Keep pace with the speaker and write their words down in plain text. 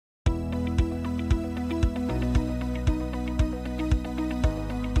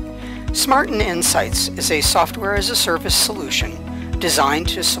Smarten Insights is a software-as-a-service solution designed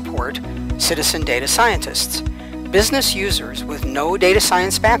to support citizen data scientists. Business users with no data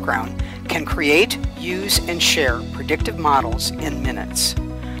science background can create, use, and share predictive models in minutes.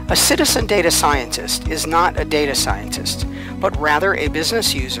 A citizen data scientist is not a data scientist, but rather a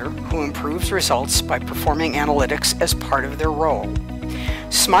business user who improves results by performing analytics as part of their role.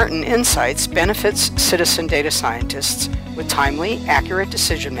 Smarten Insights benefits citizen data scientists with timely, accurate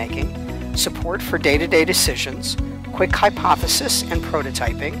decision-making, support for day-to-day decisions, quick hypothesis and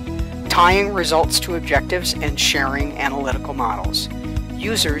prototyping, tying results to objectives, and sharing analytical models.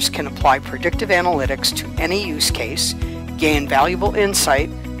 Users can apply predictive analytics to any use case, gain valuable insight,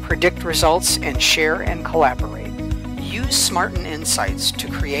 predict results, and share and collaborate. Use Smarten Insights to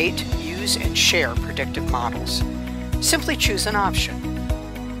create, use, and share predictive models. Simply choose an option.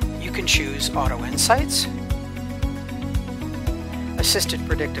 You can choose Auto Insights, Assisted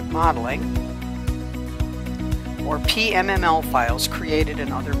Predictive Modeling, or PMML files created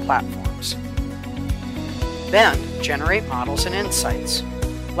in other platforms. Then, generate models and insights.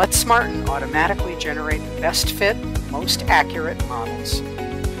 Let Smarten automatically generate the best fit, most accurate models.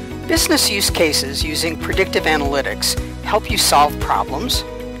 Business use cases using predictive analytics help you solve problems,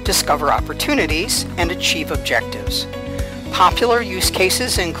 discover opportunities, and achieve objectives. Popular use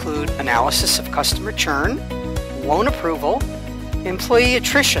cases include analysis of customer churn, loan approval, employee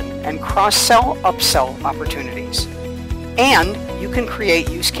attrition, and cross-sell, upsell opportunities. And you can create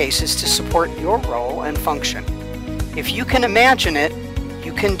use cases to support your role and function. If you can imagine it,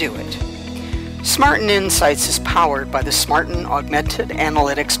 you can do it. Smarten Insights is powered by the Smarten Augmented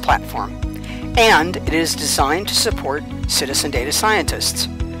Analytics platform, and it is designed to support citizen data scientists.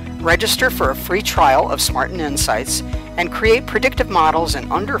 Register for a free trial of Smarten Insights and create predictive models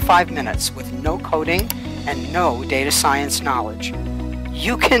in under 5 minutes with no coding and no data science knowledge.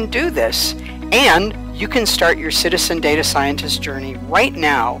 You can do this, and you can start your citizen data scientist journey right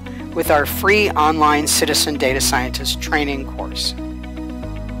now with our free online citizen data scientist training course.